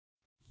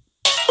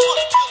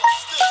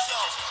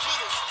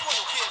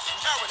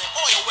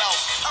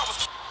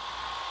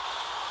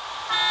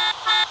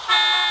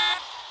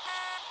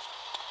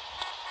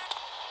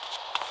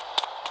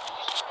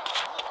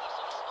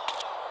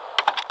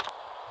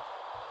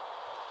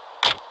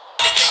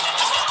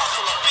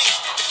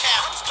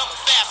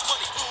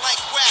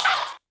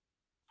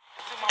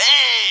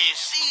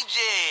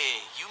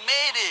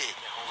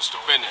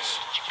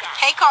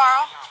Hey,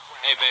 Carl.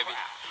 Hey, baby.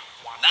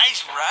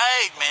 Nice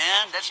ride,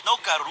 man. That's no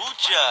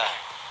carucha.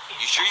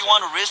 You sure you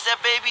want to risk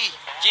that, baby?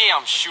 Yeah,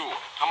 I'm sure.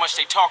 How much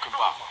they talking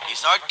about?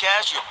 It's hard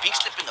cash, your pink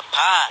slip in the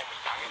pot.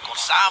 Con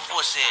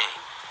Sanfose.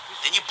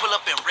 Then you pull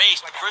up and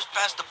race. The first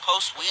past the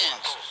post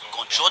wins.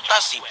 Con chota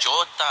sin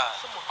chota.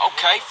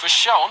 Okay, for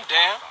sure. I'm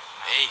down.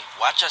 Hey,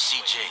 watch us,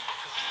 CJ.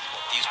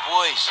 These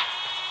boys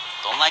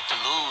don't like to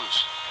lose.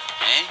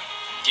 Eh?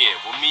 Yeah,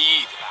 well,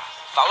 me either.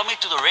 Follow me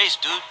to the race,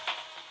 dude.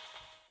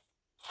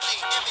 Hey,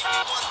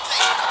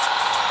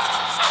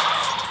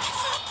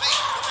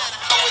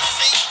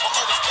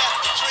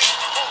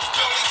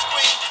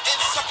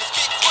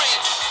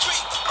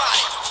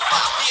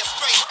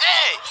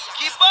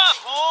 keep up,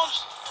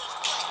 Holmes.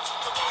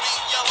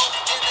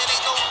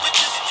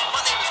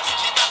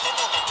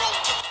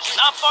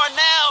 Not far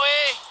now,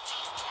 eh?